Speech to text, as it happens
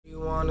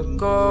wanna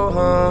go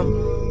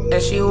home, and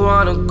she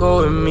wanna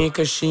go with me,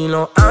 cause she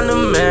know I'm the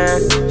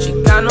man. She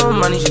got no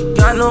money, she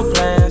got no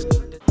plans.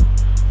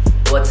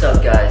 What's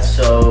up guys,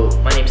 so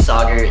my name's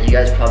Sagar. You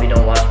guys probably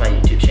don't watch my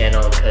YouTube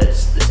channel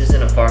because this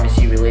isn't a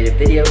pharmacy related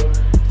video.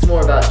 It's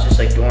more about just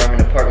like dorm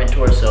and apartment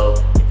tour.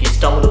 So if you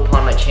stumbled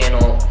upon my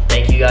channel,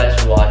 thank you guys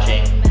for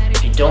watching.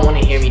 If you don't want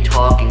to hear me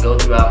talk and go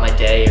throughout my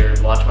day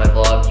or watch my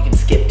vlog, you can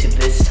skip to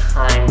this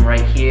time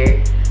right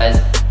here. Guys,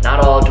 not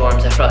all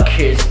dorms at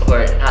Rutgers,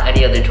 or not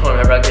any other dorm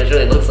at Rutgers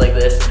really looks like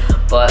this.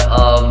 But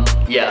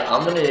yeah,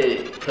 I'm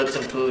gonna cook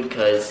some food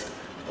because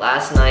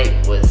last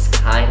night was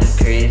kind of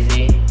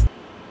crazy.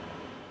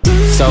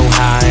 So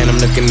high and I'm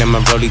looking at my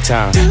rollie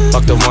time.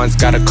 Fuck the ones,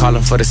 gotta call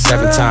him for the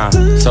 7th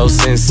time. So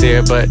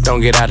sincere, but don't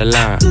get out of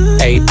line.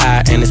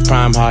 AI and it's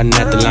prime hardin'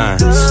 at the line.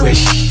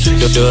 Swish,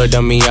 do it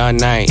on me all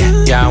night.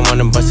 Yeah, I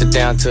wanna bust it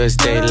down till it's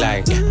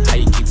daylight. How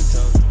you keep it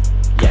told?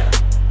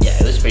 Yeah,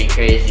 it was pretty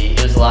crazy.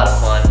 It was a lot of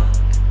fun.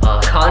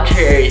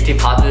 Contrary to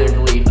popular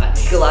belief, I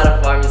make a lot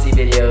of pharmacy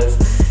videos,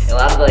 a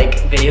lot of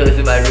like videos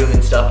in my room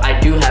and stuff. I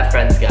do have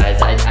friends,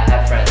 guys. I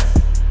have friends.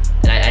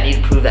 And I need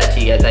to prove that to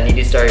you guys. I need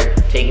to start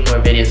taking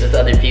more videos with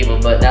other people.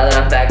 But now that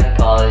I'm back in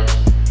college,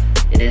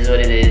 it is what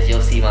it is.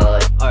 You'll see my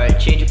life. Alright,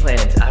 change of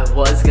plans. I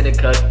was gonna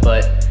cook,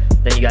 but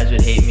then you guys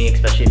would hate me,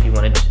 especially if you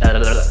wanted,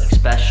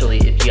 especially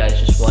if you guys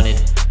just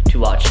wanted to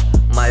watch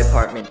my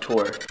apartment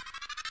tour.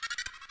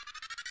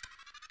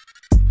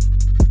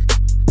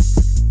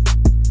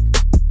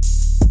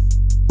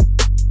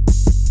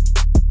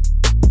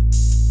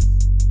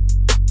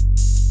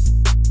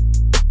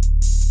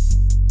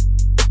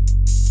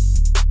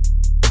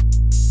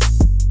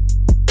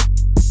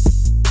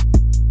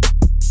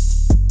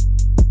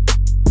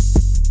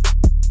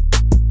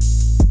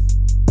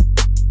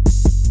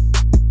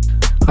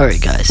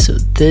 Alright guys, so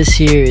this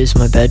here is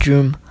my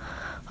bedroom.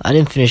 I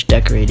didn't finish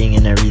decorating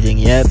and everything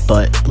yet,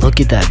 but look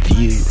at that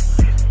view.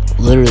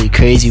 Literally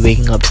crazy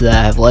waking up to that.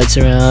 I have lights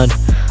around,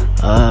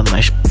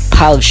 my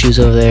pile of shoes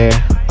over there,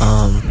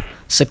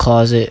 it's a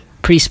closet,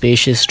 pretty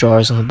spacious,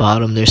 drawers on the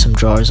bottom. There's some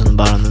drawers on the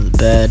bottom of the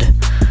bed.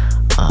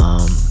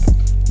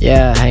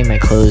 Yeah, I hang my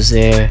clothes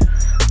there,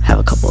 have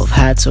a couple of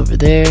hats over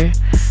there,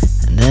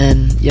 and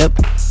then, yep,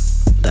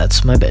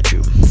 that's my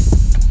bedroom.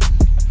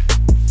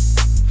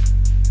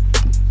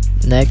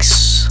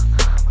 Next,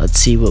 let's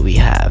see what we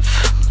have.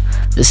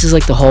 This is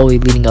like the hallway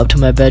leading up to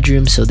my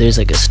bedroom, so there's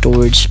like a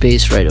storage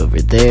space right over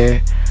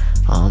there.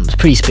 It's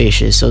pretty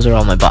spacious. Those are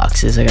all my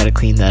boxes. I gotta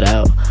clean that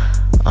out.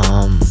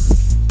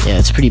 Yeah,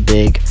 it's pretty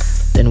big.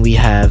 Then we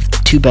have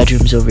 2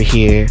 bedrooms over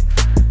here.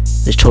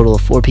 There's a total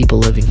of 4 people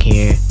living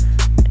here.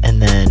 And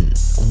then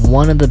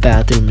one of the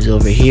bathrooms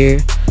over here,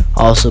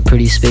 also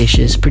pretty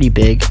spacious, pretty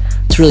big.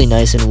 It's really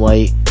nice and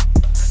white.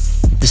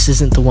 This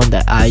isn't the one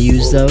that I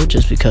use though,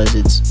 just because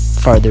it's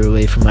farther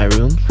away from my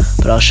room,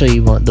 but I'll show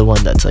you the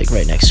one that's like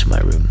right next to my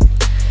room.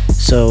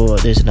 So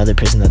there's another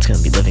person that's going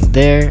to be living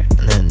there,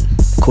 and then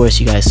of course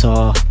you guys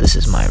saw this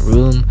is my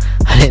room.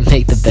 I didn't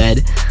make the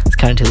bed, it's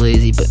kind of too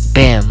lazy, but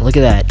bam, look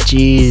at that.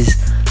 Jeez,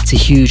 it's a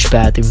huge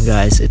bathroom,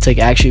 guys. It's like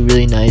actually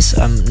really nice.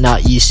 I'm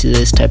not used to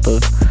this type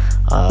of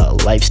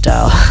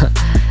lifestyle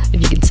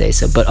if you can say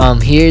so, but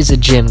here's a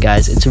gym,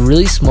 guys. It's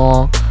really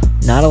small,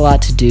 not a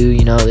lot to do,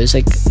 you know. There's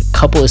like a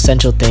couple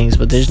essential things,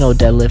 but there's no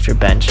deadlift or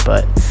bench.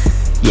 But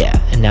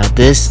yeah, and now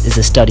this is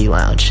a study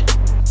lounge.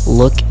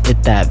 Look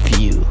at that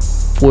view,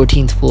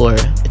 14th floor.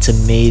 It's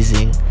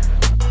amazing.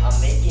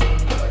 I'm making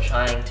or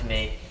trying to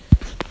make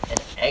an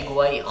egg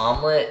white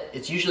omelet.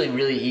 It's usually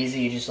really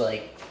easy. You just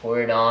like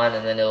pour it on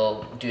and then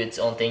it'll do its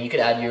own thing. You could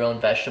add your own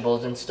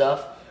vegetables and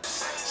stuff.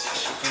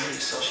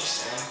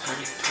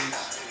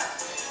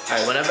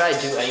 Alright, whenever I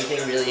do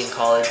anything really in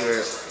college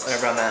or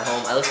whenever I'm at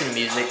home, I listen to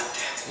music.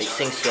 It makes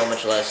things so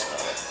much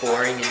less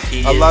boring and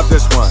tedious. I love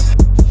this one.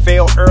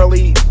 Fail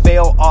early,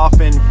 fail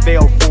often,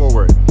 fail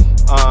forward.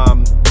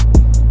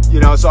 You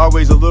know, it's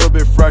always a little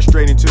bit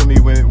frustrating to me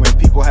when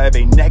people have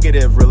a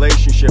negative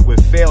relationship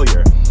with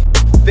failure.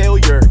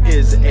 Failure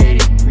is a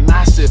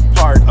massive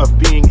part of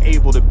being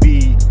able to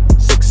be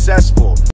successful.